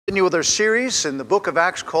Continue with our series in the book of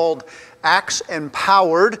Acts called Acts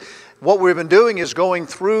Empowered. What we've been doing is going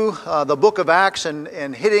through the book of Acts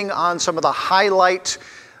and hitting on some of the highlight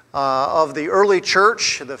of the early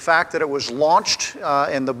church, the fact that it was launched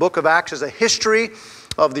in the book of Acts is a history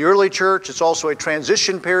of the early church. It's also a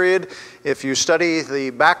transition period. If you study the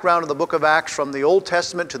background of the book of Acts from the Old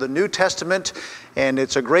Testament to the New Testament, and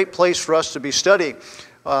it's a great place for us to be studying.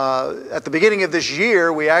 At the beginning of this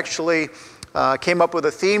year, we actually came up with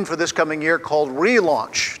a theme for this coming year called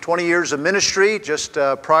Relaunch. 20 years of ministry just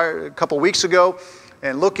a couple weeks ago.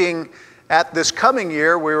 And looking at this coming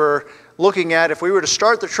year, we were looking at if we were to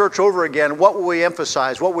start the church over again, what will we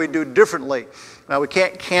emphasize? What will we do differently? Now, we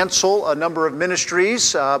can't cancel a number of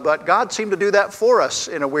ministries, but God seemed to do that for us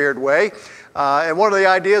in a weird way. And one of the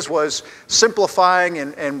ideas was simplifying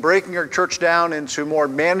and breaking our church down into more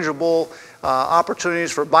manageable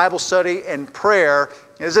opportunities for Bible study and prayer.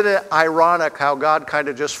 Isn't it ironic how God kind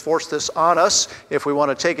of just forced this on us if we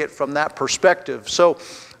want to take it from that perspective? So,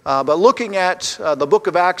 but looking at the book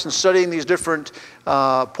of Acts and studying these different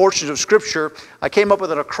portions of Scripture, I came up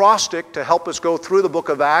with an acrostic to help us go through the book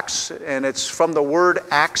of Acts, and it's from the word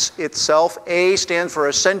Acts itself. A stands for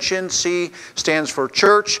ascension, C stands for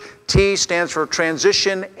church, T stands for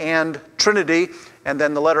transition and Trinity, and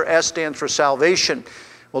then the letter S stands for salvation.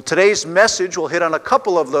 Well, today's message will hit on a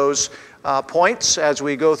couple of those points as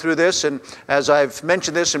we go through this, and as I've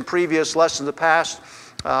mentioned this in previous lessons in the past,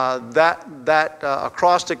 that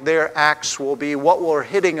acrostic there, Acts, will be what we're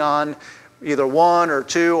hitting on, either one or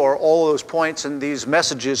two or all of those points in these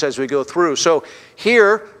messages as we go through. So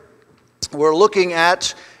here we're looking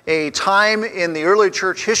at a time in the early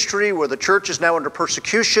church history where the church is now under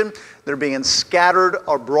persecution. They're being scattered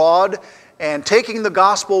abroad and taking the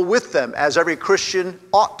gospel with them, as every Christian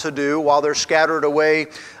ought to do while they're scattered away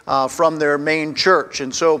from their main church.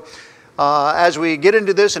 And so as we get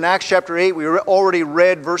into this in Acts chapter 8, we already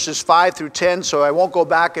read verses 5 through 10, so I won't go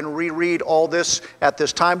back and reread all this at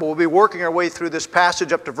this time, but we'll be working our way through this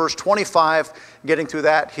passage up to verse 25, getting through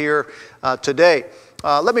that here today.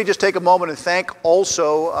 Let me just take a moment and thank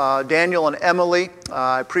also Daniel and Emily.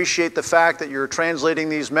 I appreciate the fact that you're translating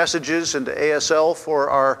these messages into ASL for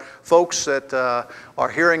our folks that are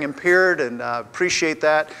hearing impaired, and appreciate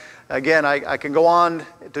that. Again, I can go on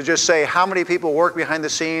to just say how many people work behind the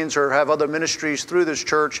scenes or have other ministries through this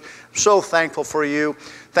church. I'm so thankful for you.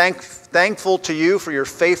 Thankful to you for your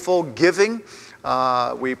faithful giving.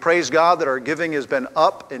 We praise God that our giving has been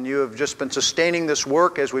up and you have just been sustaining this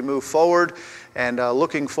work as we move forward, and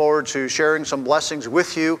looking forward to sharing some blessings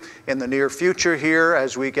with you in the near future here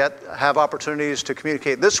as we have opportunities to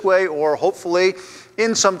communicate this way, or hopefully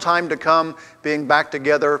in some time to come being back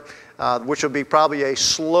together, which will be probably a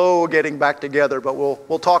slow getting back together, but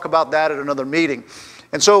we'll talk about that at another meeting.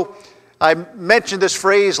 And so I mentioned this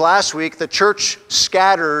phrase last week, the church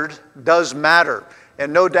scattered does matter.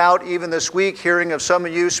 And no doubt even this week, hearing of some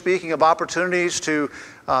of you speaking of opportunities to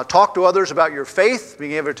talk to others about your faith,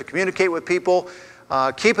 being able to communicate with people,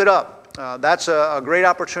 keep it up. That's a great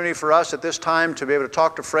opportunity for us at this time to be able to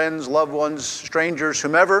talk to friends, loved ones, strangers,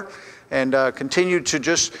 whomever, and continue to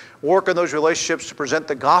just work on those relationships to present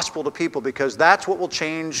the gospel to people, because that's what will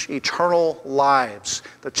change eternal lives.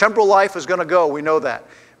 The temporal life is going to go, we know that.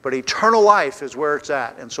 But eternal life is where it's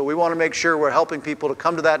at. And so we want to make sure we're helping people to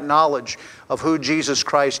come to that knowledge of who Jesus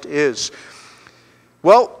Christ is.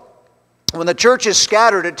 Well, when the church is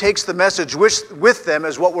scattered, it takes the message with them,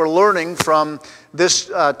 as what we're learning from this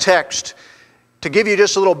text. To give you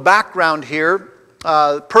just a little background here,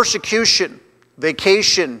 persecution,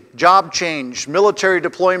 vacation, job change, military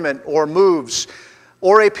deployment or moves,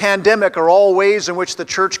 or a pandemic are all ways in which the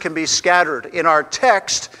church can be scattered. In our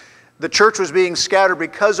text, the church was being scattered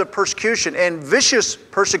because of persecution, and vicious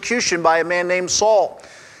persecution by a man named Saul.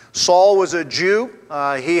 Saul was a Jew.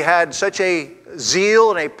 He had such a zeal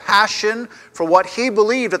and a passion for what he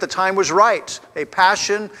believed at the time was right, a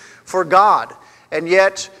passion for God. And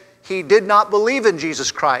yet he did not believe in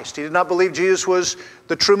Jesus Christ. He did not believe Jesus was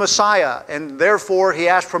the true Messiah, and therefore he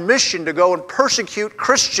asked permission to go and persecute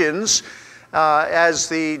Christians as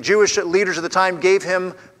the Jewish leaders at the time gave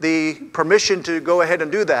him the permission to go ahead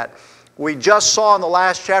and do that. We just saw in the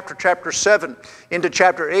last chapter, chapter 7, into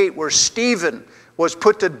chapter 8, where Stephen was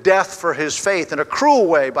put to death for his faith in a cruel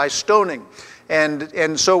way by stoning.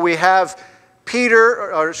 And so we have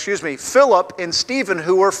Philip and Stephen,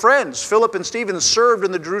 who were friends. Philip and Stephen served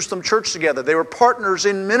in the Jerusalem church together. They were partners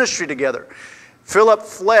in ministry together. Philip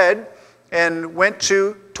fled and went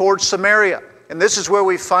towards Samaria. And this is where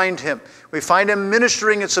we find him. We find him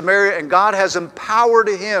ministering in Samaria, and God has empowered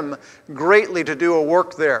him greatly to do a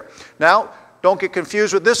work there. Now, don't get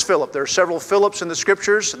confused with this Philip. There are several Philips in the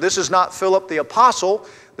Scriptures. This is not Philip the apostle.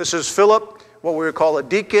 This is Philip, what we would call a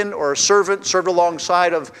deacon or a servant, served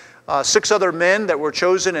alongside of 6 other men that were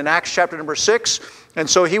chosen in Acts chapter number 6. And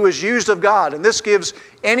so he was used of God. And this gives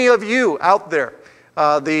any of you out there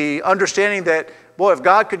the understanding that, boy, if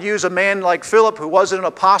God could use a man like Philip, who wasn't an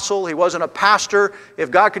apostle, he wasn't a pastor,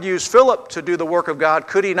 if God could use Philip to do the work of God,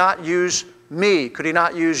 could he not use me? Could he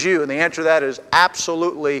not use you? And the answer to that is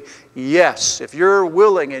absolutely yes. If you're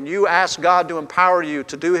willing and you ask God to empower you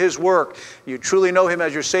to do his work, you truly know him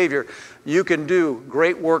as your Savior, you can do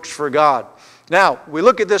great works for God. Now, we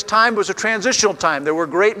look at this time, it was a transitional time. There were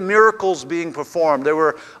great miracles being performed. There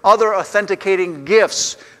were other authenticating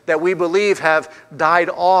gifts that we believe have died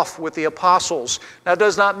off with the apostles. That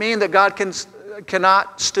does not mean that God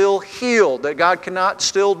cannot still heal, that God cannot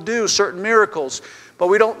still do certain miracles. But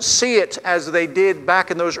we don't see it as they did back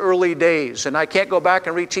in those early days. And I can't go back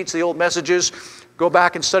and reteach the old messages. Go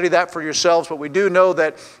back and study that for yourselves. But we do know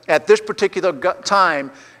that at this particular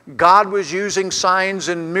time, God was using signs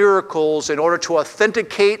and miracles in order to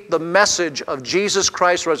authenticate the message of Jesus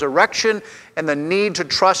Christ's resurrection and the need to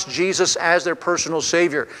trust Jesus as their personal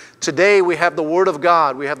Savior. Today we have the Word of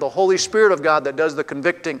God. We have the Holy Spirit of God that does the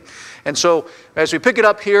convicting. And so as we pick it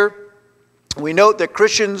up here, we note that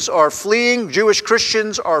Christians are fleeing. Jewish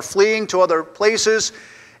Christians are fleeing to other places.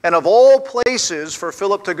 And of all places for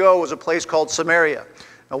Philip to go was a place called Samaria.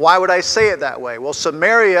 Now why would I say it that way? Well,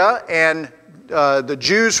 Samaria and the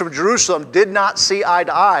Jews from Jerusalem did not see eye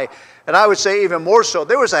to eye. And I would say even more so,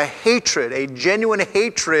 there was a hatred, a genuine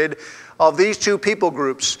hatred of these two people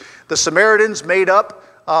groups. The Samaritans made up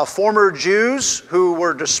former Jews who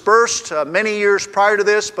were dispersed many years prior to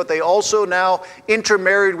this, but they also now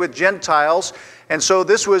intermarried with Gentiles. And so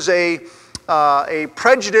this was a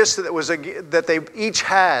prejudice that they each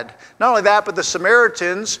had. Not only that, but the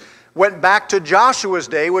Samaritans went back to Joshua's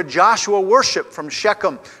day, where Joshua worshiped from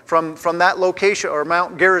Shechem, from that location, or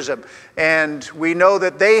Mount Gerizim. And we know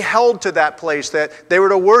that they held to that place, that they were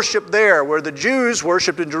to worship there, where the Jews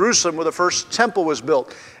worshiped in Jerusalem, where the first temple was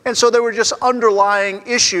built. And so there were just underlying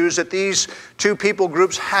issues that these two people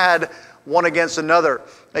groups had one against another.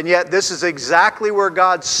 And yet this is exactly where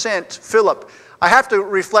God sent Philip. I have to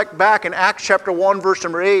reflect back in Acts chapter 1, verse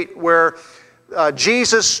number 8, where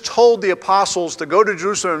Jesus told the apostles to go to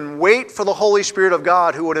Jerusalem and wait for the Holy Spirit of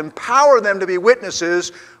God, who would empower them to be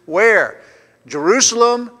witnesses. Where?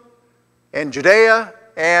 Jerusalem and Judea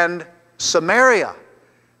and Samaria.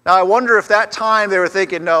 Now I wonder if that time they were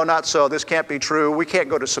thinking, no, not so. This can't be true. We can't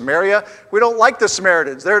go to Samaria. We don't like the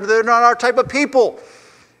Samaritans. They're not our type of people.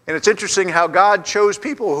 And it's interesting how God chose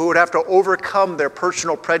people who would have to overcome their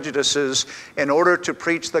personal prejudices in order to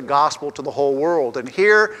preach the gospel to the whole world. And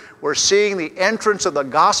here we're seeing the entrance of the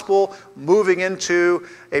gospel moving into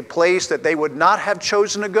a place that they would not have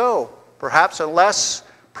chosen to go, perhaps unless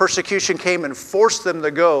persecution came and forced them to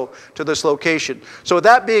go to this location. So with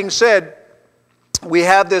that being said, we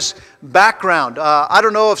have this background. I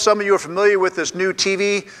don't know if some of you are familiar with this new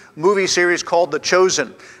movie series called The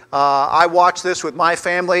Chosen. I watched this with my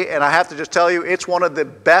family, and I have to just tell you, it's one of the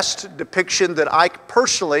best depictions that I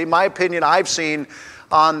personally, my opinion, I've seen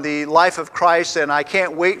on the life of Christ, and I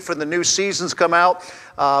can't wait for the new seasons to come out.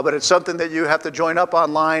 But it's something that you have to join up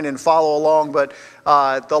online and follow along. But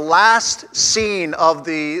the last scene of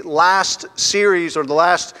the last series, or the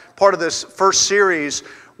last part of this first series,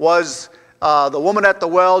 was the woman at the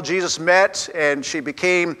well. Jesus met, and she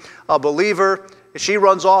became a believer. She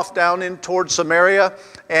runs off down in towards Samaria,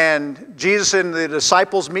 and Jesus and the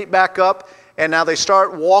disciples meet back up, and now they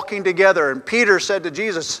start walking together. And Peter said to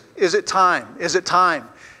Jesus, "Is it time? Is it time?"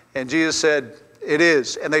 And Jesus said, "It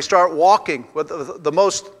is." And they start walking. But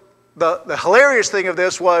the hilarious thing of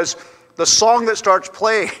this was the song that starts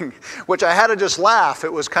playing, which I had to just laugh.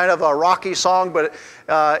 It was kind of a rocky song, but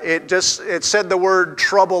it said the word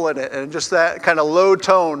trouble in it, and just that kind of low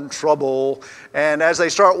tone, trouble. And as they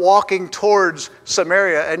start walking towards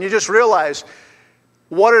Samaria, and you just realize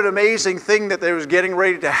what an amazing thing that there was getting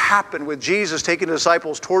ready to happen with Jesus taking the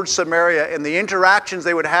disciples towards Samaria, and the interactions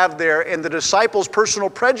they would have there, and the disciples' personal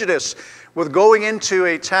prejudice with going into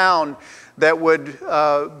a town that would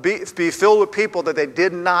be filled with people that they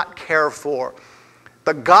did not care for.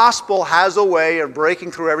 The gospel has a way of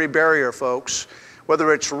breaking through every barrier, folks.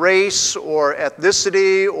 Whether it's race or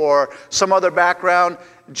ethnicity or some other background,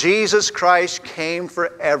 Jesus Christ came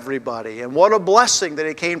for everybody. And what a blessing that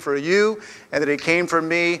He came for you and that He came for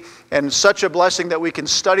me. And such a blessing that we can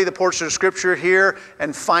study the portion of Scripture here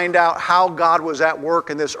and find out how God was at work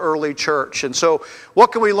in this early church. And so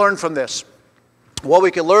what can we learn from this? Well,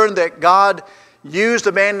 we can learn that God used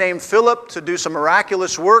a man named Philip to do some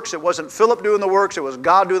miraculous works. It wasn't Philip doing the works, it was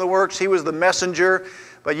God doing the works. He was the messenger.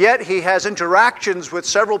 But yet he has interactions with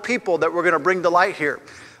several people that we're going to bring to light here.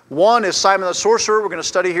 One is Simon the sorcerer, we're going to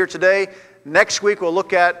study here today. Next week we'll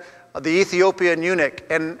look at the Ethiopian eunuch,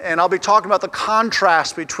 and I'll be talking about the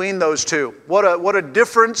contrast between those two. What a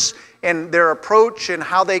difference in their approach and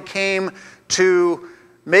how they came to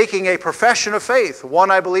making a profession of faith. One,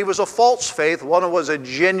 I believe, was a false faith. One was a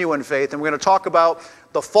genuine faith. And we're going to talk about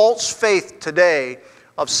the false faith today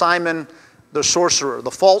of Simon the sorcerer.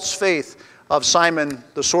 The false faith of Simon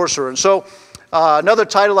the sorcerer. And so another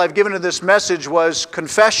title I've given to this message was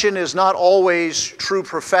Confession is Not Always True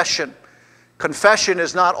Profession. Confession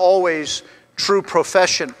is not always true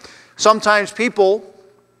profession. Sometimes people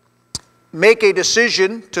make a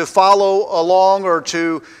decision to follow along or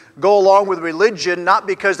to go along with religion, not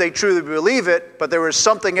because they truly believe it, but there was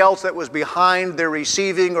something else that was behind their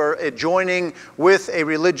receiving or joining with a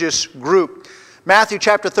religious group. Matthew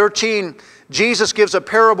chapter 13, Jesus gives a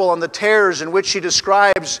parable on the tares in which he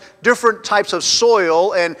describes different types of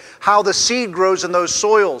soil and how the seed grows in those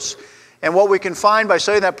soils. And what we can find by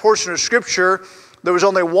studying that portion of Scripture, there was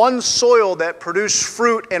only one soil that produced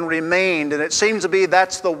fruit and remained. And it seems to be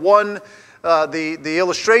that's the one, the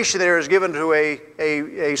illustration there is given to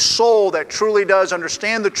a soul that truly does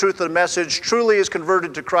understand the truth of the message, truly is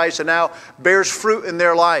converted to Christ, and now bears fruit in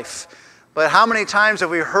their life. But how many times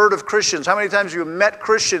have we heard of Christians? How many times have you met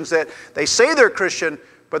Christians that they say they're Christian,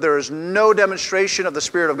 but there is no demonstration of the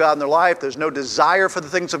Spirit of God in their life? There's no desire for the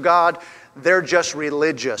things of God. They're just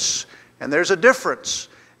religious. And there's a difference.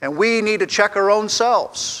 And we need to check our own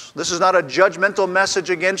selves. This is not a judgmental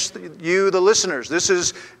message against you, the listeners. This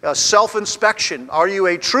is a self-inspection. Are you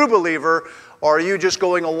a true believer, or are you just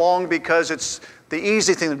going along because it's the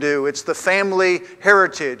easy thing to do? It's the family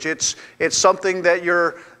heritage. It's something that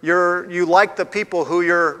you like the people who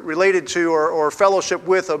you're related to or fellowship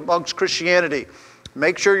with amongst Christianity.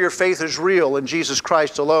 Make sure your faith is real in Jesus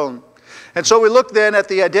Christ alone. And so we look then at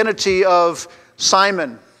the identity of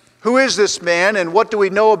Simon. Who is this man, and what do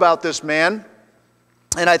we know about this man?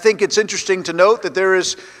 And I think it's interesting to note that there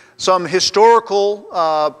is some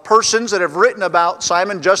historical persons that have written about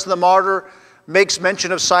Simon. Justin the Martyr makes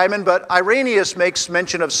mention of Simon, but Irenaeus makes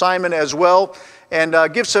mention of Simon as well, and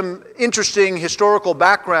gives some interesting historical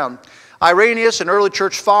background. Irenaeus, an early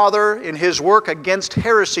church father, in his work against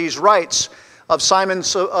heresies, writes of Simon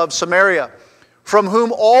of Samaria, from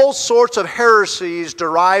whom all sorts of heresies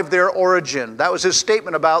derive their origin. That was his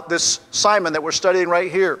statement about this Simon that we're studying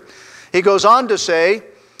right here. He goes on to say,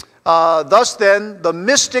 thus then, the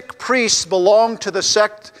mystic priests belonged to the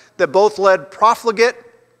sect that both led profligate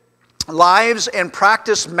lives and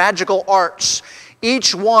practiced magical arts,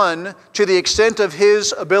 each one to the extent of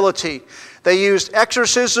his ability. They used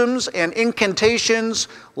exorcisms and incantations,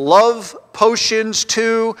 love potions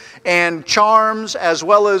too, and charms, as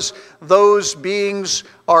well as those beings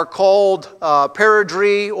are called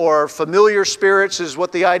paradri, or familiar spirits is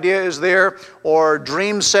what the idea is there, or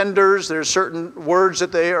dream senders. There's certain words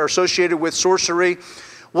that they are associated with sorcery.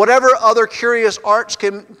 Whatever other curious arts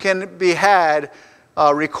can be had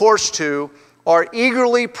recourse to, are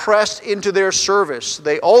eagerly pressed into their service.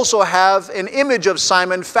 They also have an image of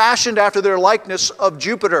Simon fashioned after their likeness of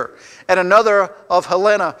Jupiter, and another of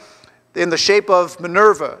Helena in the shape of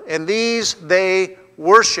Minerva, and these they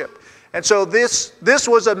worship. And so this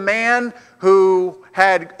was a man who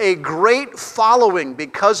had a great following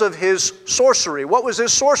because of his sorcery. What was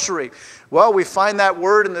his sorcery? Well, we find that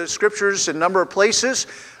word in the Scriptures in a number of places.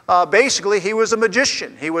 Basically, he was a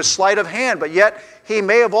magician. He was sleight of hand, but yet he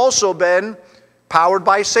may have also been powered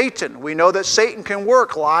by Satan. We know that Satan can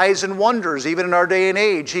work lies and wonders even in our day and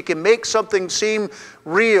age. He can make something seem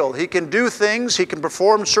real. He can do things. He can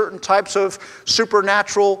perform certain types of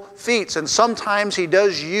supernatural feats. And sometimes he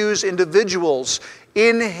does use individuals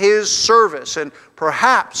in his service. And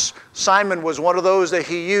perhaps Simon was one of those that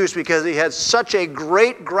he used because he had such a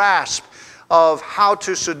great grasp of how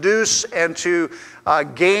to seduce and to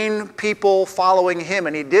gain people following him.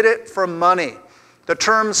 And he did it for money. The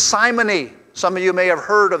term simony, some of you may have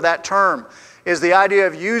heard of that term, is the idea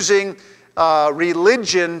of using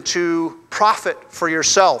religion to profit for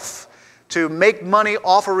yourself, to make money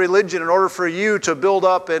off of religion in order for you to build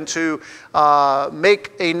up and to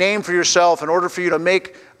make a name for yourself, in order for you to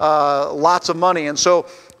make lots of money. And so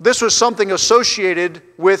this was something associated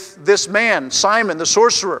with this man, Simon the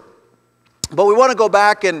sorcerer. But we want to go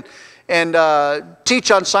back and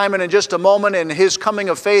teach on Simon in just a moment and his coming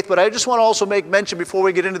of faith. But I just want to also make mention before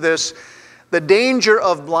we get into this, the danger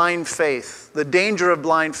of blind faith. The danger of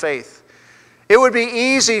blind faith. It would be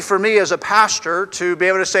easy for me as a pastor to be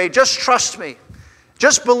able to say, just trust me.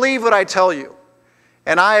 Just believe what I tell you.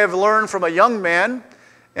 And I have learned from a young man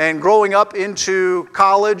and growing up into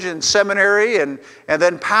college and seminary and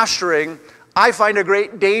then pastoring, I find a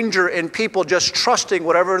great danger in people just trusting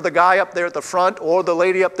whatever the guy up there at the front or the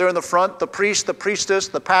lady up there in the front, the priest, the priestess,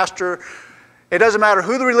 the pastor. It doesn't matter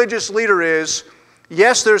who the religious leader is.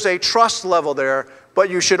 Yes, there's a trust level there, but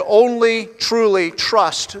you should only truly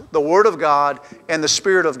trust the Word of God and the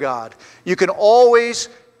Spirit of God. You can always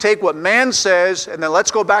take what man says, and then let's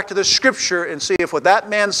go back to the Scripture and see if what that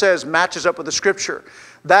man says matches up with the Scripture.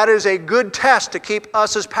 That is a good test to keep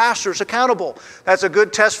us as pastors accountable. That's a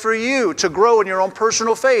good test for you to grow in your own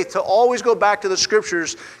personal faith, to always go back to the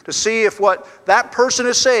Scriptures to see if what that person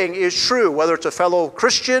is saying is true, whether it's a fellow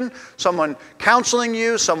Christian, someone counseling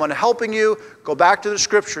you, someone helping you. Go back to the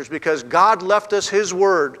Scriptures because God left us His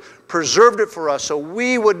Word, preserved it for us so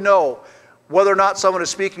we would know whether or not someone is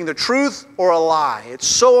speaking the truth or a lie. It's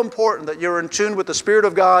so important that you're in tune with the Spirit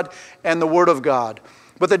of God and the Word of God.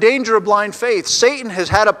 But the danger of blind faith, Satan has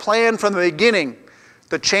had a plan from the beginning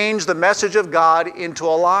to change the message of God into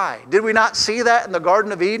a lie. Did we not see that in the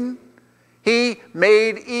Garden of Eden? He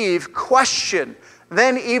made Eve question,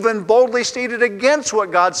 then even boldly stated against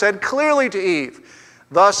what God said clearly to Eve,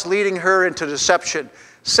 thus leading her into deception.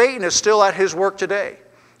 Satan is still at his work today.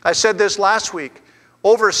 I said this last week.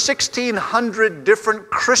 Over 1,600 different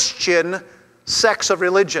Christian sects of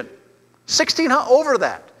religion. 1,600, over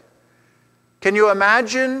that. Can you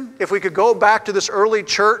imagine if we could go back to this early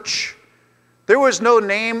church? There was no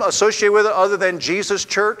name associated with it other than Jesus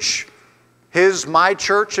Church, my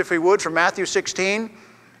church, if we would, from Matthew 16.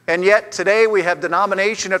 And yet today we have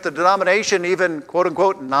denomination after denomination, even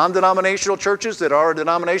quote-unquote non-denominational churches that are a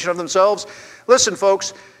denomination of themselves. Listen,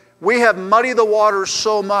 folks, we have muddied the waters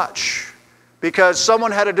so much because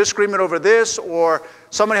someone had a disagreement over this, or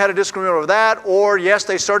someone had a disagreement over that, or yes,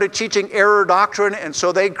 they started teaching error doctrine, and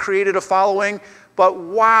so they created a following. But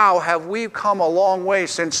wow, have we come a long way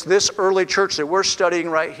since this early church that we're studying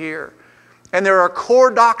right here. And there are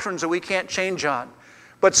core doctrines that we can't change on.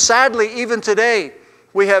 But sadly, even today,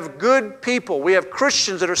 we have good people, we have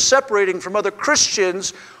Christians that are separating from other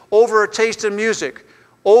Christians over a taste in music,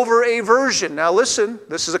 over a version. Now listen,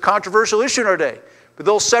 this is a controversial issue in our day. But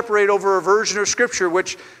they'll separate over a version of Scripture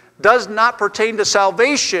which does not pertain to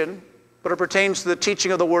salvation, but it pertains to the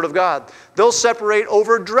teaching of the Word of God. They'll separate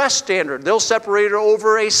over dress standard. They'll separate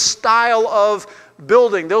over a style of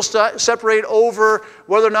building. They'll separate over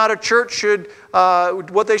whether or not a church should,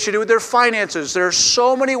 what they should do with their finances. There are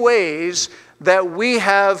so many ways that we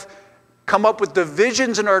have come up with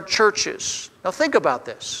divisions in our churches. Now think about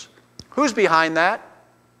this. Who's behind that?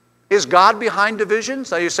 Is God behind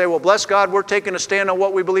divisions? Now you say, well, bless God, we're taking a stand on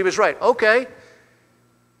what we believe is right. Okay.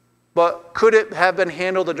 But could it have been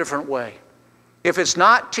handled a different way? If it's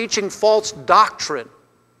not teaching false doctrine,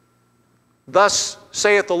 thus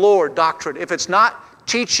saith the Lord doctrine, if it's not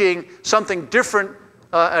teaching something different,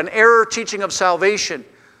 an error teaching of salvation,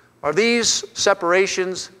 are these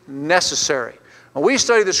separations necessary? When we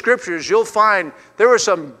study the Scriptures, you'll find there were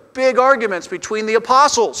some big arguments between the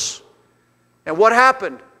apostles. And what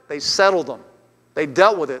happened? They settled them. They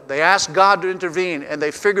dealt with it. They asked God to intervene, and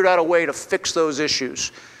they figured out a way to fix those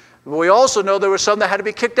issues. But we also know there were some that had to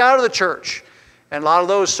be kicked out of the church. And a lot of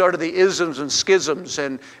those started the isms and schisms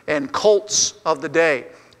and cults of the day.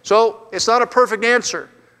 So it's not a perfect answer,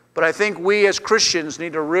 but I think we as Christians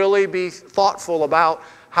need to really be thoughtful about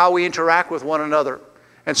how we interact with one another.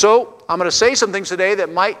 And so I'm going to say some things today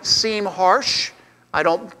that might seem harsh. I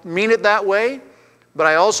don't mean it that way, but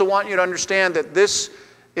I also want you to understand that this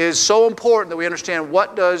is so important that we understand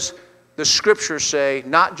what does the Scripture say,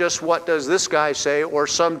 not just what does this guy say or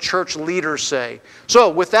some church leader say. So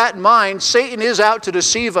with that in mind, Satan is out to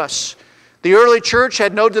deceive us. The early church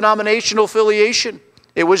had no denominational affiliation.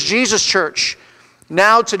 It was Jesus' church.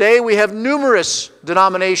 Now today we have numerous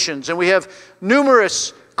denominations and we have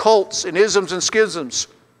numerous cults and isms and schisms.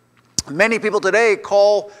 Many people today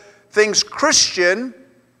call things Christian,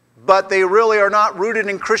 but they really are not rooted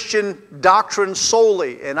in Christian doctrine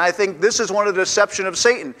solely. And I think this is one of the deceptions of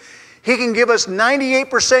Satan. He can give us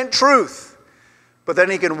 98% truth, but then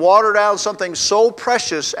he can water down something so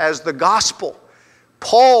precious as the gospel.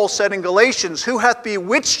 Paul said in Galatians, "Who hath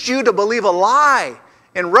bewitched you to believe a lie?"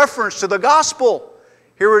 in reference to the gospel.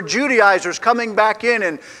 Here were Judaizers coming back in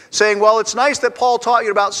and saying, well, it's nice that Paul taught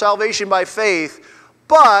you about salvation by faith,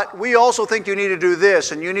 but we also think you need to do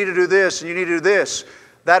this, and you need to do this, and you need to do this.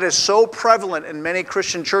 That is so prevalent in many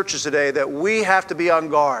Christian churches today that we have to be on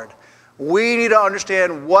guard. We need to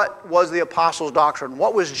understand what was the apostles' doctrine,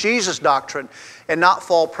 what was Jesus' doctrine, and not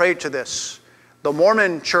fall prey to this. The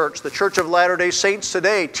Mormon church, the Church of Latter-day Saints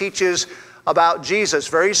today, teaches about Jesus,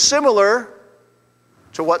 very similar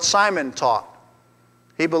to what Simon taught.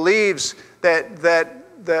 He believes that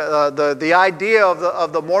the idea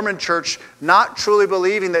of the Mormon church not truly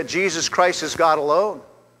believing that Jesus Christ is God alone.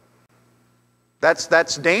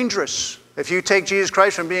 That's dangerous. If you take Jesus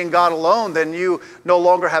Christ from being God alone, then you no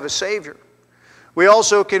longer have a Savior. We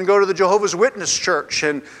also can go to the Jehovah's Witness Church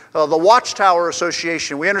and the Watchtower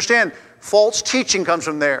Association. We understand false teaching comes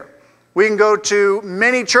from there. We can go to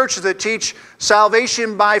many churches that teach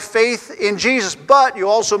salvation by faith in Jesus, but you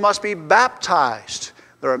also must be baptized.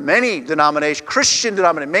 There are many denominations,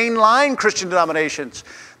 mainline Christian denominations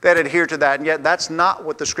that adhere to that, and yet that's not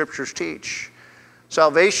what the Scriptures teach.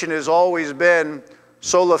 Salvation has always been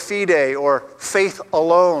sola fide, or faith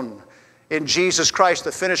alone in Jesus Christ,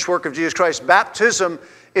 the finished work of Jesus Christ. Baptism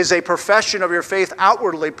is a profession of your faith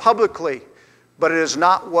outwardly, publicly, but it is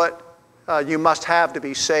not what you must have to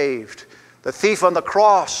be saved. The thief on the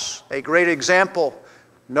cross, a great example.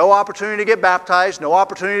 No opportunity to get baptized, no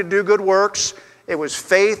opportunity to do good works. It was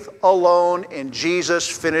faith alone in Jesus'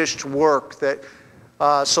 finished work that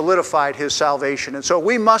solidified his salvation. And so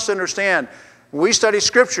we must understand, when we study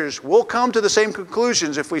Scriptures, we'll come to the same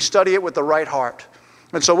conclusions if we study it with the right heart.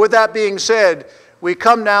 And so with that being said, we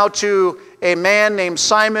come now to a man named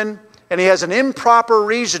Simon, and he has an improper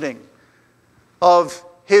reasoning of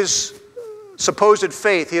his supposed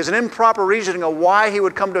faith. He has an improper reasoning of why he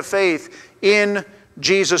would come to faith in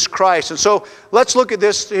Jesus Christ. And so let's look at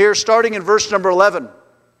this here starting in verse number 11,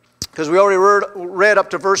 because we already read up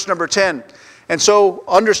to verse number 10. And so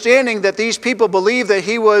understanding that these people believe that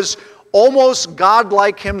he was almost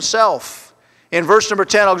God-like himself. In verse number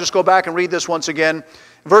 10, I'll just go back and read this once again.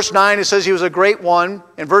 Verse 9, it says he was a great one.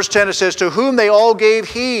 In verse 10, it says, to whom they all gave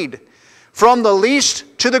heed, from the least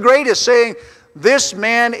to the greatest, saying, this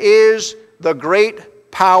man is the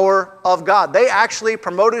great power of God. They actually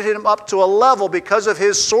promoted him up to a level because of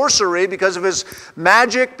his sorcery, because of his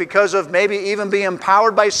magic, because of maybe even being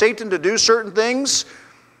empowered by Satan to do certain things.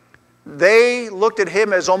 They looked at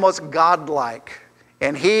him as almost godlike.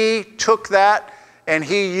 And he took that and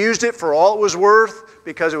he used it for all it was worth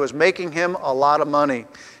because it was making him a lot of money.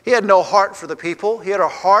 He had no heart for the people. He had a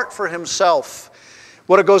heart for himself.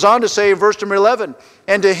 What it goes on to say in verse number 11,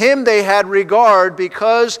 and to him they had regard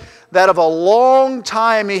because that of a long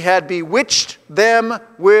time he had bewitched them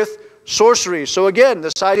with sorcery. So again,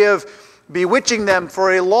 this idea of bewitching them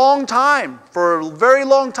for a long time, for a very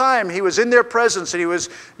long time, he was in their presence and he was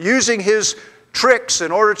using his tricks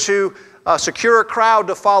in order to secure a crowd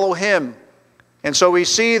to follow him. And so we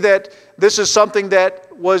see that this is something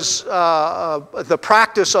that was the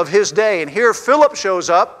practice of his day. And here Philip shows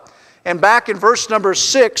up. And back in verse number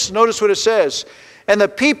 6, notice what it says. And the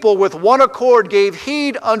people with one accord gave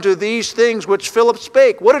heed unto these things which Philip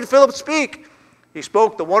spake. What did Philip speak? He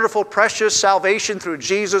spoke the wonderful, precious salvation through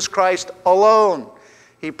Jesus Christ alone.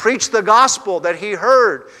 He preached the gospel that he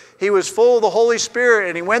heard. He was full of the Holy Spirit,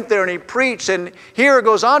 and he went there and he preached. And here it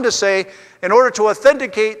goes on to say, in order to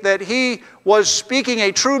authenticate that he was speaking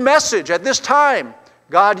a true message at this time,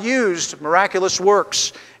 God used miraculous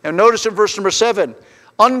works. And notice in verse number 7,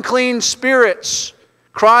 unclean spirits,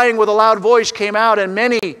 crying with a loud voice, came out, and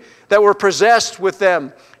many that were possessed with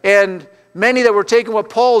them, and many that were taken with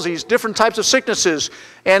palsies, different types of sicknesses,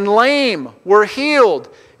 and lame were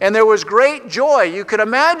healed. And there was great joy. You can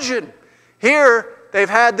imagine. Here, they've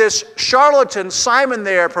had this charlatan Simon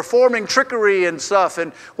there performing trickery and stuff.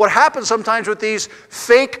 And what happens sometimes with these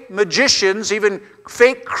fake magicians, even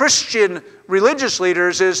fake Christian religious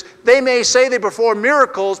leaders, is they may say they perform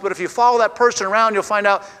miracles, but if you follow that person around, you'll find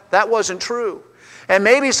out that wasn't true. And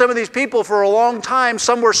maybe some of these people for a long time,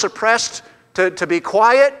 some were suppressed to be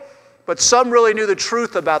quiet, but some really knew the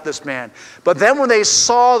truth about this man. But then when they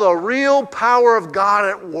saw the real power of God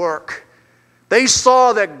at work, they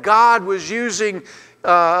saw that God was using,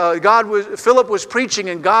 Philip was preaching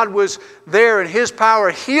and God was there in his power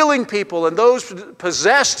healing people, and those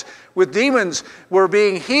possessed with demons were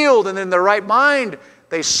being healed and in their right mind.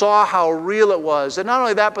 They saw how real it was. And not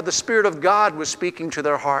only that, but the Spirit of God was speaking to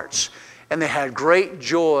their hearts. And they had great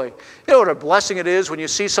joy. You know what a blessing it is when you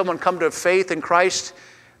see someone come to faith in Christ?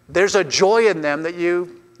 There's a joy in them that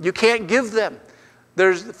you can't give them.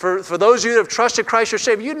 For those of you that have trusted Christ your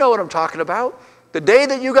Savior, you know what I'm talking about. The day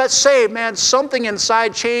that you got saved, man, something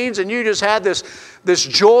inside changed and you just had this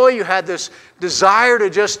joy, you had this desire to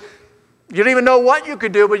just, you don't even know what you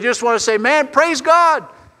could do, but you just want to say, man, praise God.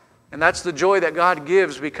 And that's the joy that God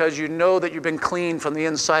gives because you know that you've been cleaned from the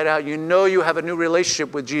inside out. You know you have a new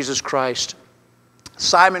relationship with Jesus Christ.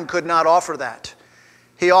 Simon could not offer that.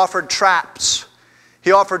 He offered traps.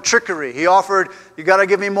 He offered trickery. He offered, you got to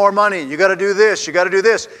give me more money. You got to do this. You got to do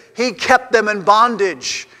this. He kept them in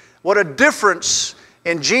bondage. What a difference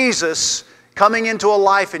in Jesus coming into a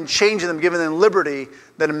life and changing them, giving them liberty,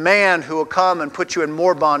 than a man who will come and put you in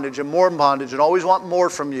more bondage and always want more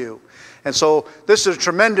from you. And so this is a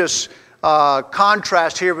tremendous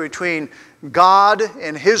contrast here between God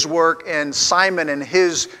and His work and Simon and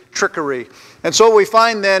his trickery. And so we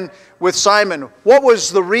find then with Simon, what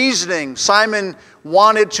was the reasoning? Simon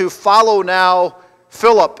wanted to follow now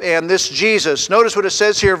Philip and this Jesus. Notice what it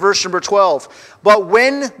says here, verse number 12. But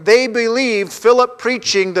when they believed Philip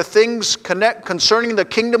preaching the things concerning the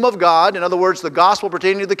kingdom of God, in other words, the gospel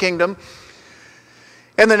pertaining to the kingdom,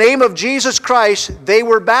 in the name of Jesus Christ, they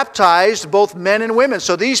were baptized, both men and women.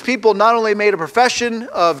 So these people not only made a profession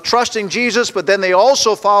of trusting Jesus, but then they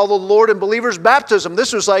also followed the Lord in believers' baptism.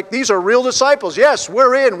 This was like, these are real disciples. Yes,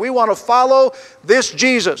 we're in. We want to follow this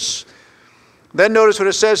Jesus. Then notice what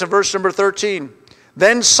it says in verse number 13.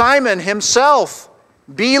 Then Simon himself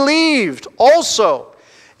believed also.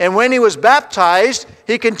 And when he was baptized,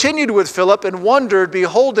 he continued with Philip and wondered,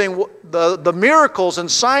 beholding the miracles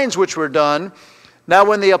and signs which were done. Now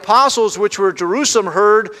when the apostles which were at Jerusalem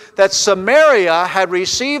heard that Samaria had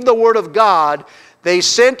received the word of God, they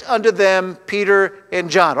sent unto them Peter and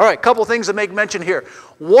John. All right, a couple things that make mention here.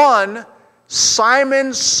 One,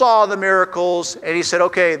 Simon saw the miracles and he said,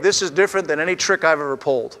 okay, this is different than any trick I've ever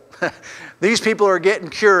pulled. These people are getting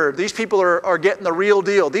cured. These people are getting the real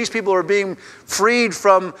deal. These people are being freed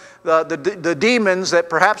from the demons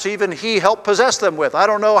that perhaps even he helped possess them with. I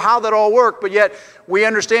don't know how that all worked, but yet we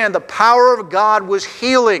understand the power of God was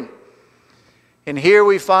healing. And here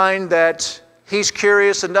we find that he's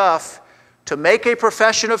curious enough to make a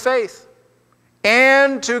profession of faith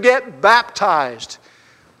and to get baptized.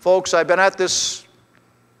 Folks, I've been at this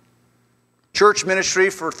church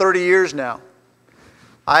ministry for 30 years now.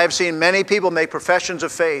 I have seen many people make professions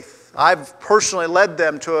of faith. I've personally led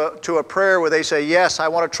them to a prayer where they say, yes, I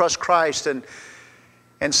want to trust Christ. And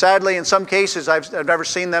sadly, in some cases, I've never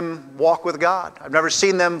seen them walk with God. I've never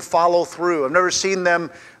seen them follow through. I've never seen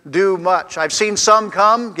them do much. I've seen some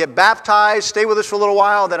come, get baptized, stay with us for a little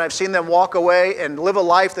while, then I've seen them walk away and live a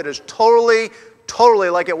life that is totally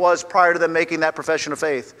like it was prior to them making that profession of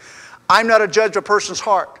faith. I'm not a judge of a person's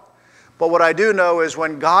heart. But what I do know is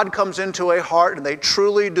when God comes into a heart and they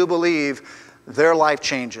truly do believe, their life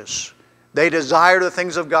changes. They desire the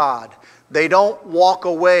things of God. They don't walk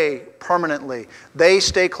away permanently. They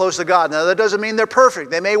stay close to God. Now that doesn't mean they're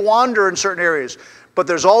perfect. They may wander in certain areas. But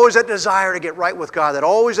there's always that desire to get right with God. That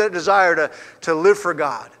always that desire to live for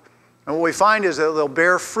God. And what we find is that they'll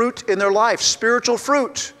bear fruit in their life. Spiritual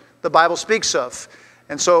fruit, the Bible speaks of.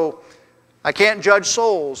 And so I can't judge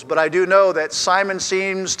souls, but I do know that Simon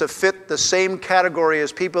seems to fit the same category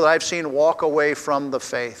as people that I've seen walk away from the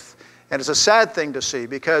faith. And it's a sad thing to see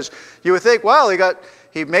because you would think, well,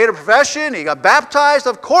 he made a profession, he got baptized,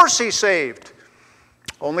 of course he's saved.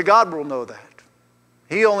 Only God will know that.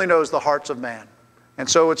 He only knows the hearts of man. And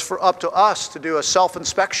so it's up to us to do a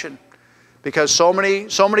self-inspection because so many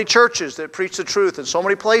churches that preach the truth and so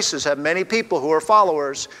many places have many people who are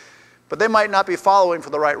followers, but they might not be following for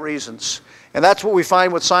the right reasons. And that's what we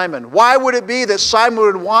find with Simon. Why would it be that Simon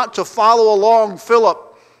would want to follow along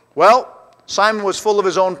Philip? Well, Simon was full of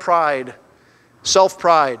his own pride,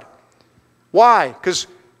 self-pride. Why?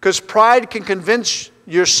 Because pride can convince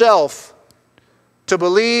yourself to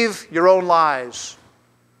believe your own lies.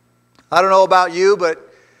 I don't know about you, but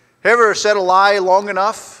have you ever said a lie long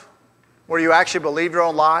enough where you actually believe your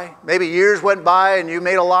own lie? Maybe years went by and you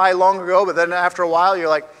made a lie long ago, but then after a while you're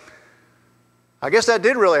like, I guess that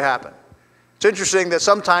did really happen. It's interesting that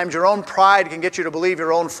sometimes your own pride can get you to believe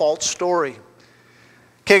your own false story.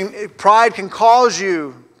 Pride can cause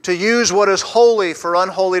you to use what is holy for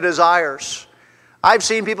unholy desires. I've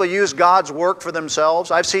seen people use God's work for themselves.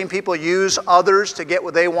 I've seen people use others to get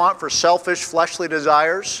what they want for selfish, fleshly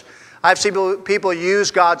desires. I've seen people use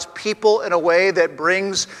God's people in a way that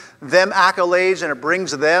brings them accolades and it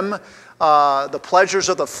brings them the pleasures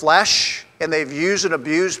of the flesh, and they've used and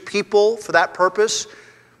abused people for that purpose.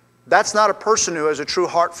 That's not a person who has a true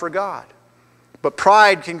heart for God. But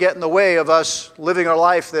pride can get in the way of us living a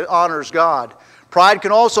life that honors God. Pride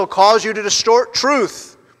can also cause you to distort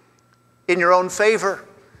truth in your own favor.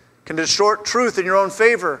 Can distort truth in your own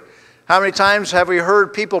favor. How many times have we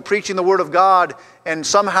heard people preaching the Word of God and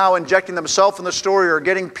somehow injecting themselves in the story or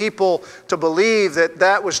getting people to believe that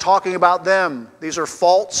that was talking about them? These are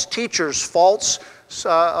false teachers, false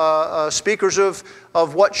speakers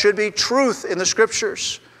of what should be truth in the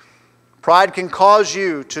Scriptures. Pride can cause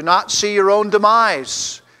you to not see your own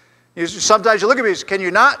demise. Sometimes you look at me, can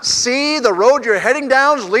you not see the road you're heading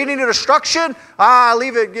down is leading to destruction?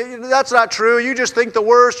 Leave it. That's not true. You just think the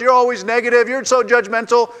worst. You're always negative. You're so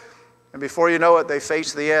judgmental. And before you know it, they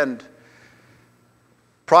face the end.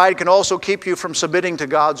 Pride can also keep you from submitting to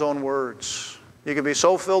God's own words. You can be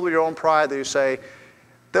so filled with your own pride that you say,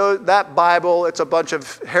 that Bible, it's a bunch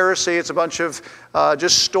of heresy. It's a bunch of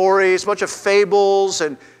just stories, a bunch of fables.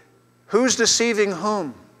 And who's deceiving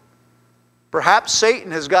whom? Perhaps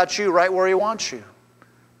Satan has got you right where he wants you.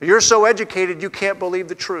 You're so educated you can't believe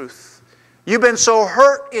the truth. You've been so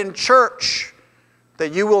hurt in church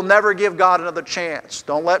that you will never give God another chance.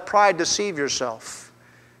 Don't let pride deceive yourself.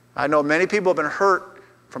 I know many people have been hurt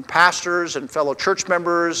from pastors and fellow church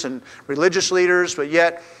members and religious leaders, but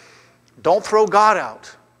yet don't throw God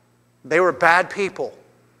out. They were bad people.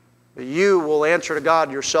 But you will answer to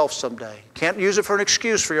God yourself someday. Can't use it for an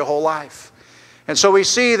excuse for your whole life. And so we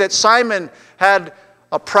see that Simon had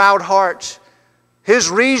a proud heart. His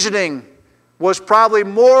reasoning was probably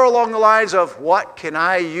more along the lines of, what can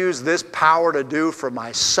I use this power to do for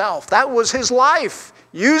myself? That was his life,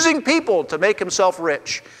 using people to make himself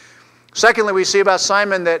rich. Secondly, we see about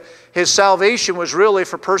Simon that his salvation was really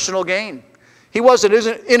for personal gain. He wasn't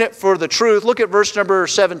in it for the truth. Look at verse number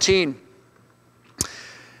 17.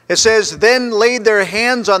 It says, then laid their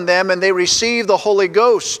hands on them, and they received the Holy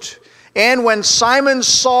Ghost. And when Simon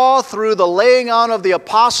saw through the laying on of the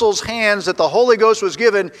apostles' hands that the Holy Ghost was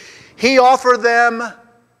given, he offered them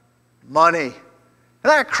money. Isn't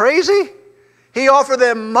that crazy? He offered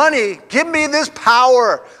them money. Give me this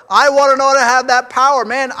power. I want to know how to have that power.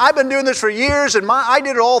 Man, I've been doing this for years, and I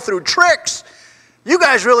did it all through tricks. You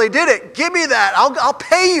guys really did it. Give me that. I'll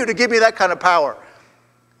pay you to give me that kind of power.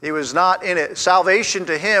 He was not in it. Salvation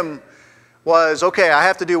to him was, okay, I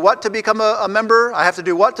have to do what to become a member? I have to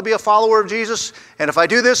do what to be a follower of Jesus? And if I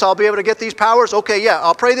do this, I'll be able to get these powers? Okay, yeah,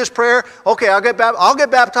 I'll pray this prayer. Okay, I'll get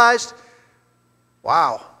baptized.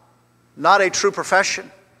 Wow. Not a true profession.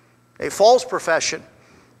 A false profession.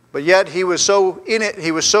 But yet he was so in it.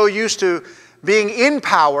 He was so used to being in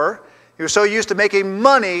power. He was so used to making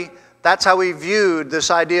money. That's how he viewed this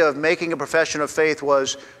idea of making a profession of faith,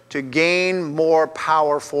 was to gain more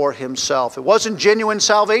power for himself. It wasn't genuine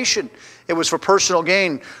salvation. It was for personal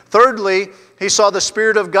gain. Thirdly, he saw the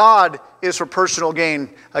Spirit of God is for personal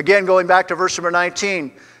gain. Again, going back to verse number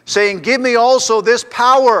 19, saying, give me also this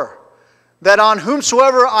power, that on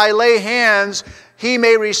whomsoever I lay hands, he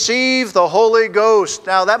may receive the Holy Ghost.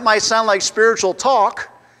 Now, that might sound like spiritual talk,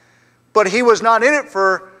 but he was not in it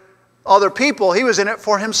for other people. He was in it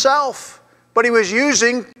for himself. But he was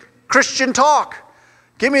using Christian talk.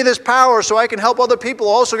 Give me this power so I can help other people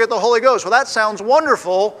also get the Holy Ghost. Well, that sounds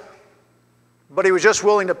wonderful, but he was just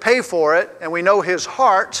willing to pay for it. And we know his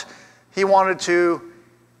heart. He wanted to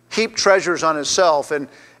heap treasures on himself. And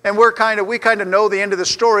we kind of know the end of the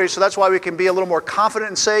story, so that's why we can be a little more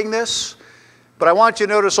confident in saying this. But I want you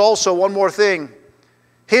to notice also one more thing.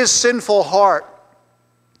 His sinful heart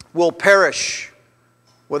will perish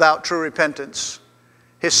without true repentance.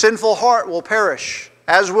 His sinful heart will perish,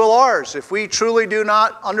 as will ours, if we truly do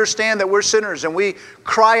not understand that we're sinners and we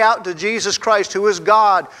cry out to Jesus Christ, who is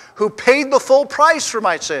God, who paid the full price for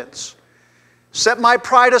my sins. Set my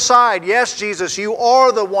pride aside. Yes, Jesus, you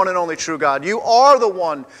are the one and only true God. You are the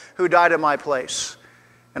one who died in my place.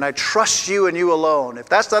 And I trust you and you alone. If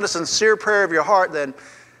that's not a sincere prayer of your heart, then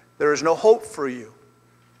there is no hope for you.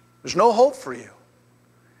 There's no hope for you.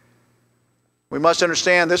 We must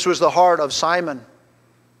understand this was the heart of Simon.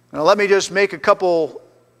 Now let me just make a couple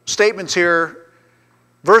statements here.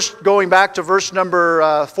 Going back to verse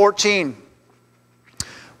number 14.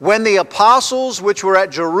 When the apostles which were at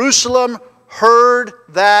Jerusalem heard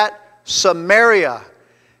that Samaria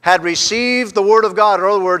had received the word of God, in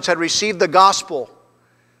other words, had received the gospel,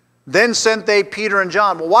 then sent they Peter and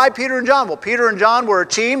John. Well, why Peter and John? Well, Peter and John were a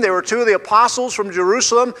team. They were two of the apostles from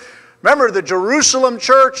Jerusalem. Remember, the Jerusalem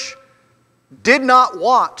church did not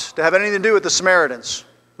want to have anything to do with the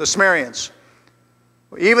Samaritans.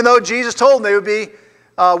 Even though Jesus told them they would be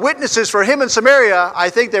witnesses for him in Samaria, I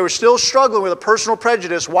think they were still struggling with a personal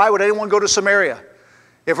prejudice. Why would anyone go to Samaria?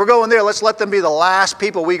 If we're going there, let's let them be the last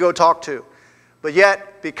people we go talk to. But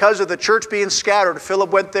yet, because of the church being scattered, Philip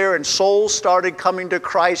went there and souls started coming to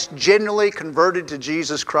Christ, genuinely converted to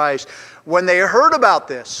Jesus Christ. When they heard about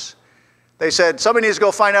this, they said, somebody needs to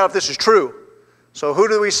go find out if this is true. So who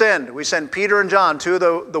do we send? We send Peter and John, two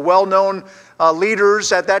of the well-known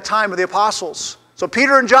leaders at that time of the apostles. So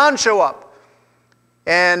Peter and John show up.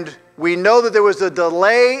 And we know that there was a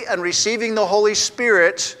delay in receiving the Holy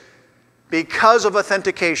Spirit because of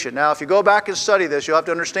authentication. Now, if you go back and study this, you'll have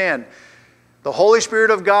to understand the Holy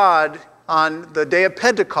Spirit of God on the day of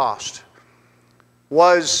Pentecost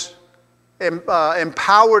was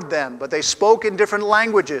empowered them, but they spoke in different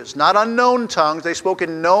languages, not unknown tongues. They spoke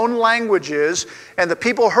in known languages, and the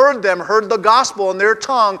people heard the gospel in their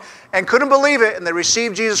tongue, and couldn't believe it, and they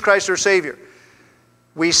received Jesus Christ their Savior.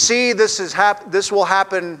 We see this will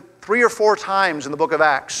happen 3 or 4 times in the book of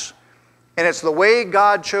Acts, and it's the way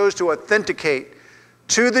God chose to authenticate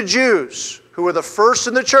to the Jews, who were the first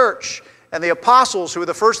in the church, and the apostles, who were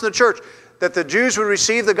the first in the church, that the Jews would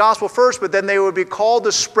receive the gospel first, but then they would be called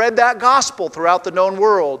to spread that gospel throughout the known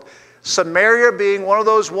world. Samaria being one of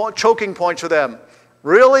those choking points for them.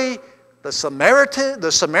 Really? The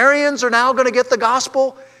Samaritans are now going to get the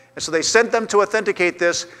gospel? And so they sent them to authenticate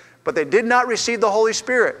this, but they did not receive the Holy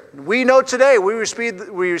Spirit. We know today we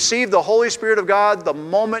receive the Holy Spirit of God the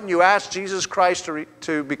moment you ask Jesus Christ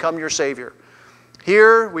to become your Savior.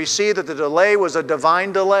 Here we see that the delay was a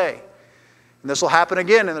divine delay. And this will happen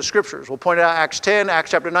again in the Scriptures. We'll point out Acts 10,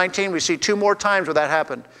 Acts chapter 19. We see 2 more times where that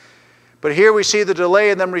happened. But here we see the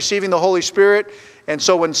delay in them receiving the Holy Spirit. And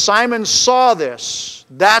so when Simon saw this,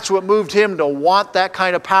 that's what moved him to want that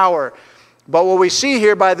kind of power. But what we see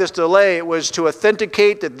here by this delay, it was to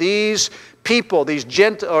authenticate that these people, these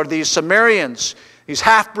Samaritans, these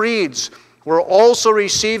half-breeds, were also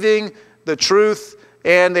receiving the truth,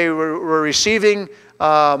 and they were receiving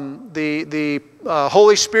the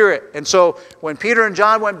Holy Spirit. And so when Peter and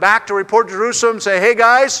John went back to report to Jerusalem, say, hey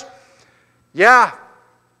guys, yeah,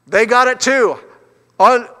 they got it too.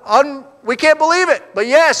 We can't believe it, but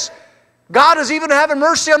yes, God is even having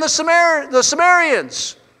mercy on the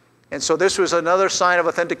Samaritans. And so this was another sign of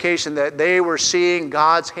authentication that they were seeing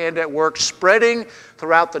God's hand at work, spreading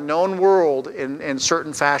throughout the known world in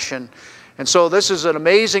certain fashion. And so this is an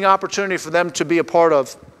amazing opportunity for them to be a part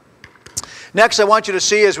of. Next, I want you to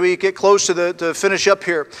see, as we get close to finish up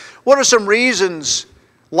here, what are some reasons,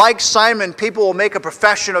 like Simon, people will make a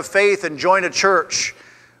profession of faith and join a church?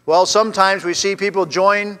 Well, sometimes we see people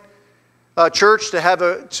join a church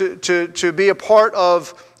to be a part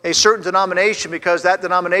of a certain denomination because that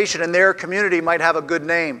denomination in their community might have a good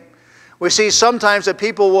name. We see sometimes that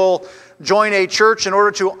people will join a church in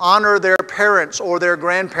order to honor their parents or their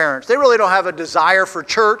grandparents. They really don't have a desire for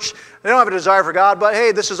church. They don't have a desire for God, but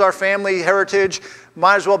hey, this is our family heritage.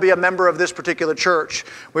 Might as well be a member of this particular church.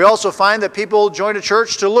 We also find that people join a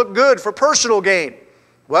church to look good for personal gain.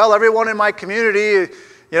 Well, everyone in my community,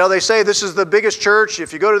 they say this is the biggest church.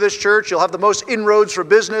 If you go to this church, you'll have the most inroads for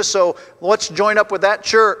business, so let's join up with that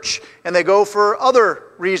church. And they go for other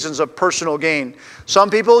reasons of personal gain. Some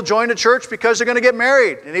people join a church because they're going to get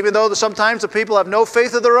married. And even though sometimes the people have no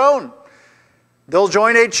faith of their own, they'll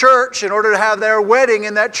join a church in order to have their wedding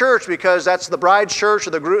in that church because that's the bride's church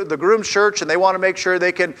or the groom's church, and they want to make sure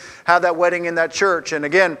they can have that wedding in that church. And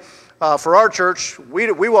again, for our church,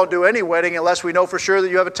 we won't do any wedding unless we know for sure that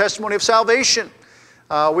you have a testimony of salvation.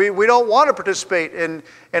 We don't want to participate in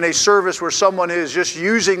a service where someone is just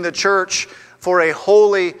using the church for a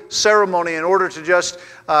holy ceremony in order to just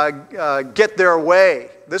get their way.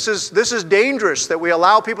 This is dangerous, that we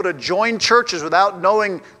allow people to join churches without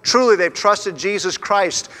knowing truly they've trusted Jesus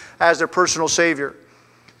Christ as their personal Savior.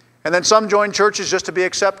 And then some join churches just to be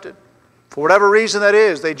accepted. For whatever reason that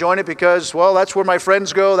is, they join it because, well, that's where my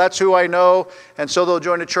friends go, that's who I know, and so they'll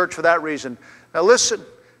join a church for that reason. Now listen,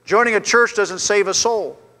 joining a church doesn't save a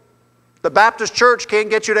soul. The Baptist church can't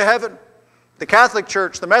get you to heaven. The Catholic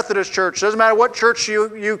church, the Methodist church, doesn't matter what church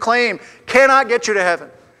you claim, cannot get you to heaven.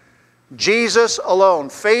 Jesus alone,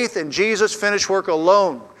 faith in Jesus' finished work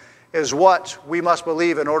alone is what we must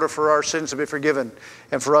believe in order for our sins to be forgiven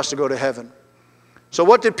and for us to go to heaven. So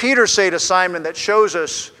what did Peter say to Simon that shows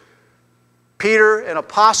us Peter, an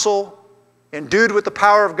apostle, endued with the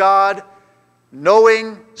power of God,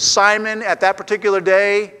 knowing Simon at that particular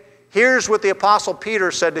day? Here's what the apostle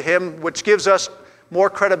Peter said to him, which gives us more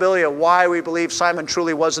credibility of why we believe Simon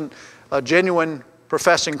truly wasn't a genuine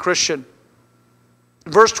professing Christian.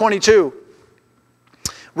 Verse 22,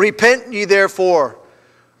 repent ye therefore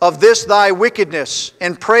of this thy wickedness,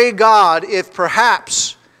 and pray God if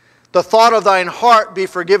perhaps the thought of thine heart be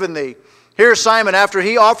forgiven thee. Here Simon, after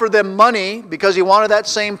he offered them money because he wanted that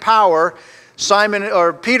same power,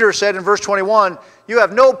 Peter said in verse 21, you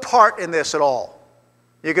have no part in this at all.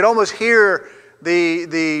 You could almost hear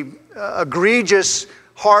the egregious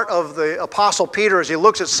heart of the apostle Peter as he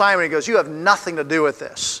looks at Simon. He goes, you have nothing to do with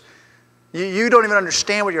this. You don't even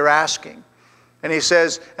understand what you're asking. And he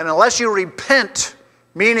says, and unless you repent,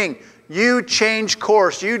 meaning you change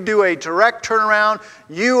course, you do a direct turnaround,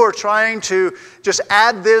 you are trying to just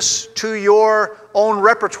add this to your own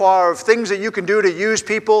repertoire of things that you can do to use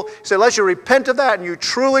people. He said, unless you repent of that and you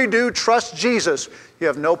truly do trust Jesus, you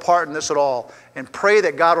have no part in this at all. And pray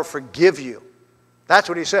that God will forgive you. That's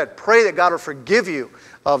what he said. Pray that God will forgive you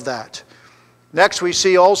of that. Next we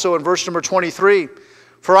see also in verse number 23,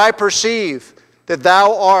 for I perceive that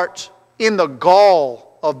thou art in the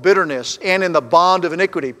gall of bitterness and in the bond of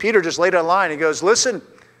iniquity. Peter just laid on line. He goes, listen,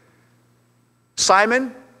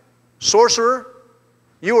 Simon, sorcerer,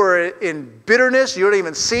 you are in bitterness. You don't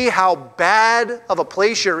even see how bad of a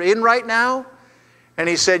place you're in right now. And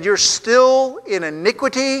he said, you're still in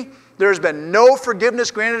iniquity. There's been no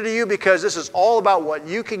forgiveness granted to you because this is all about what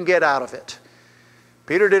you can get out of it.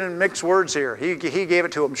 Peter didn't mix words here. He gave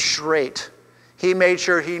it to him straight. He made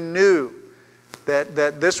sure he knew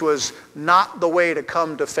that this was not the way to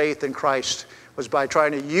come to faith in Christ, was by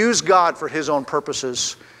trying to use God for his own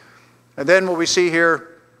purposes. And then what we see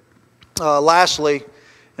here, lastly,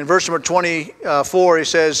 in verse number 24, he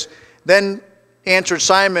says, then answered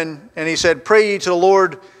Simon, and he said, pray ye to the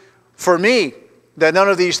Lord for me, that none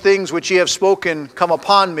of these things which ye have spoken come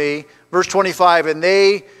upon me. Verse 25, and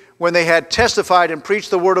they, when they had testified and preached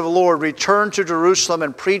the word of the Lord, returned to Jerusalem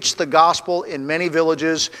and preached the gospel in many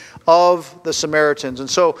villages of the Samaritans. And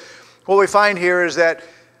so what we find here is that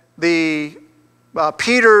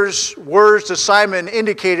Peter's words to Simon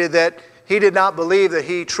indicated that he did not believe that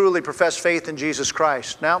he truly professed faith in Jesus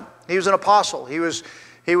Christ. Now, he was an apostle. He was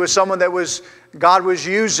someone that God was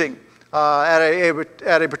using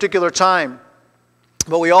at a particular time.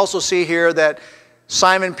 But we also see here that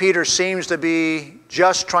Simon Peter seems to be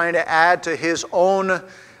just trying to add to his own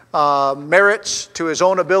merits, to his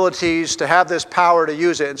own abilities, to have this power to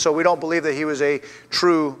use it. And so we don't believe that he was a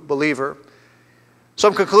true believer.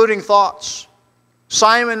 Some concluding thoughts.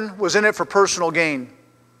 Simon was in it for personal gain.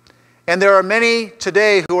 And there are many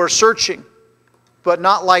today who are searching, but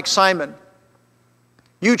not like Simon.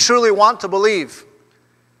 You truly want to believe.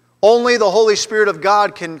 Only the Holy Spirit of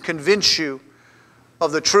God can convince you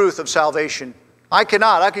of the truth of salvation. I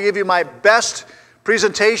cannot. I can give you my best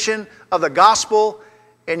presentation of the gospel,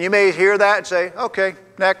 and you may hear that and say, okay,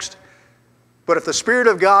 next. But if the Spirit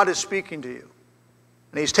of God is speaking to you,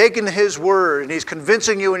 and He's taking His word, and He's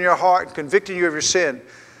convincing you in your heart, and convicting you of your sin,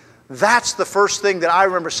 that's the first thing that I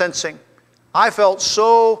remember sensing. I felt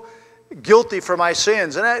so guilty for my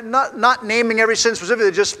sins. And not naming every sin specifically,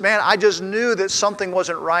 I just knew that something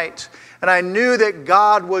wasn't right. And I knew that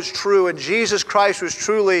God was true and Jesus Christ was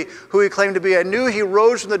truly who He claimed to be. I knew He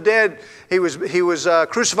rose from the dead. He was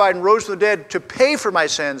crucified and rose from the dead to pay for my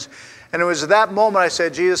sins. And it was at that moment I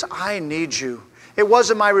said, Jesus, I need you. It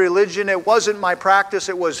wasn't my religion. It wasn't my practice.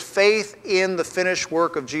 It was faith in the finished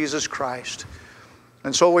work of Jesus Christ.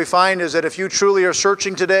 And so what we find is that if you truly are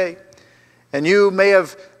searching today, and you may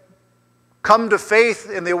have come to faith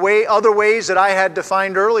in the other ways that I had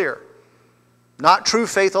defined earlier, not true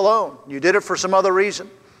faith alone. You did it for some other reason.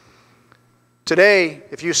 Today,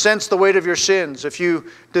 if you sense the weight of your sins, if you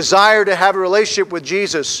desire to have a relationship with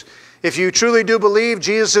Jesus, if you truly do believe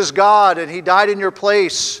Jesus is God and He died in your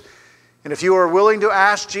place, and if you are willing to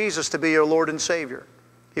ask Jesus to be your Lord and Savior,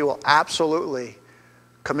 He will absolutely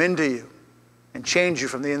come into you and change you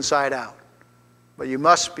from the inside out. But you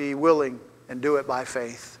must be willing and do it by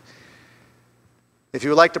faith. If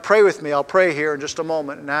you would like to pray with me, I'll pray here in just a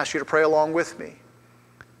moment and ask you to pray along with me.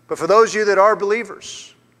 But for those of you that are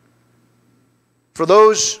believers, for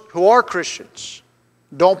those who are Christians,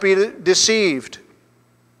 don't be deceived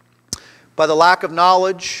by the lack of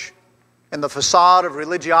knowledge and the facade of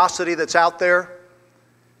religiosity that's out there.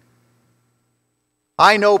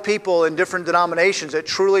 I know people in different denominations that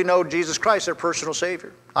truly know Jesus Christ, their personal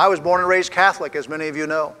Savior. I was born and raised Catholic, as many of you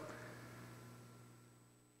know.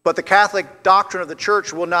 But the Catholic doctrine of the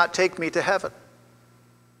church will not take me to heaven.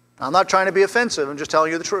 I'm not trying to be offensive, I'm just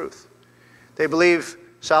telling you the truth. They believe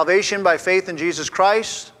salvation by faith in Jesus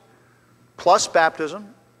Christ, plus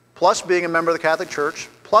baptism, plus being a member of the Catholic Church,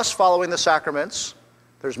 plus following the sacraments.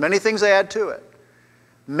 There's many things they add to it.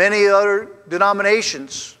 Many other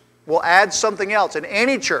denominations will add something else. In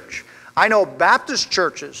any church, I know Baptist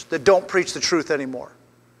churches that don't preach the truth anymore.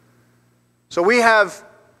 So we have,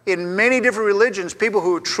 in many different religions, people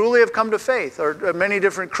who truly have come to faith, or many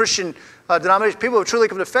different Christian denominations, people who have truly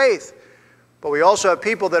come to faith. But we also have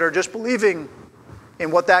people that are just believing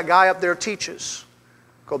in what that guy up there teaches.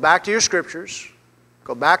 Go back to your scriptures,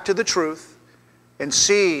 go back to the truth, and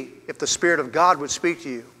see if the Spirit of God would speak to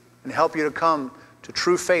you and help you to come to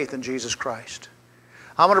true faith in Jesus Christ.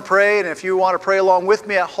 I'm going to pray, and if you want to pray along with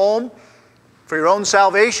me at home for your own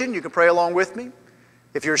salvation, you can pray along with me.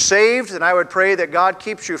 If you're saved, then I would pray that God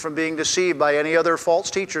keeps you from being deceived by any other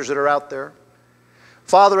false teachers that are out there.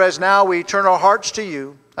 Father, as now we turn our hearts to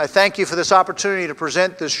you, I thank you for this opportunity to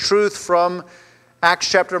present this truth from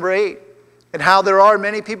Acts chapter number 8, and how there are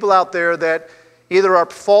many people out there that either are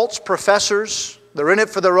false professors, they're in it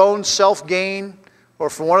for their own self-gain, or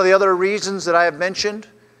for one of the other reasons that I have mentioned.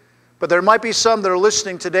 But there might be some that are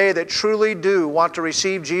listening today that truly do want to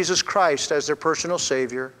receive Jesus Christ as their personal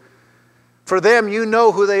Savior. For them, you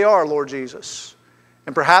know who they are, Lord Jesus.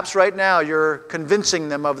 And perhaps right now you're convincing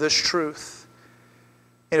them of this truth.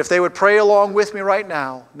 And if they would pray along with me right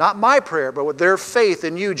now, not my prayer, but with their faith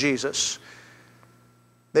in you, Jesus,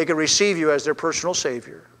 they could receive you as their personal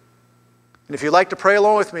Savior. And if you'd like to pray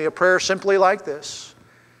along with me, a prayer simply like this: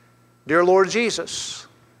 Dear Lord Jesus,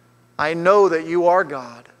 I know that you are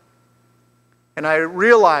God, and I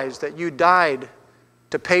realize that you died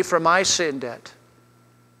to pay for my sin debt.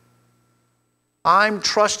 I'm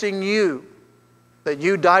trusting you that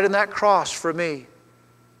you died on that cross for me,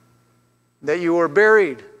 that you were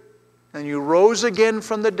buried and you rose again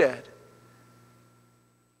from the dead.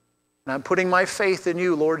 And I'm putting my faith in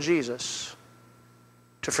you, Lord Jesus,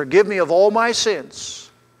 to forgive me of all my sins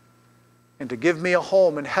and to give me a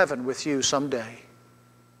home in heaven with you someday.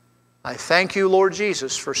 I thank you, Lord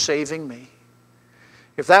Jesus, for saving me.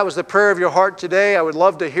 If that was the prayer of your heart today, I would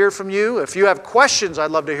love to hear from you. If you have questions, I'd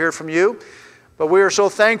love to hear from you. But we are so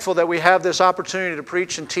thankful that we have this opportunity to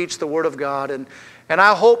preach and teach the Word of God. And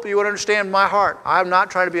I hope you would understand my heart. I'm not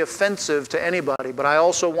trying to be offensive to anybody, but I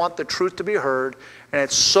also want the truth to be heard. And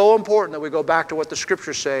it's so important that we go back to what the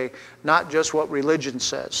Scriptures say, not just what religion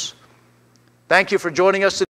says. Thank you for joining us today.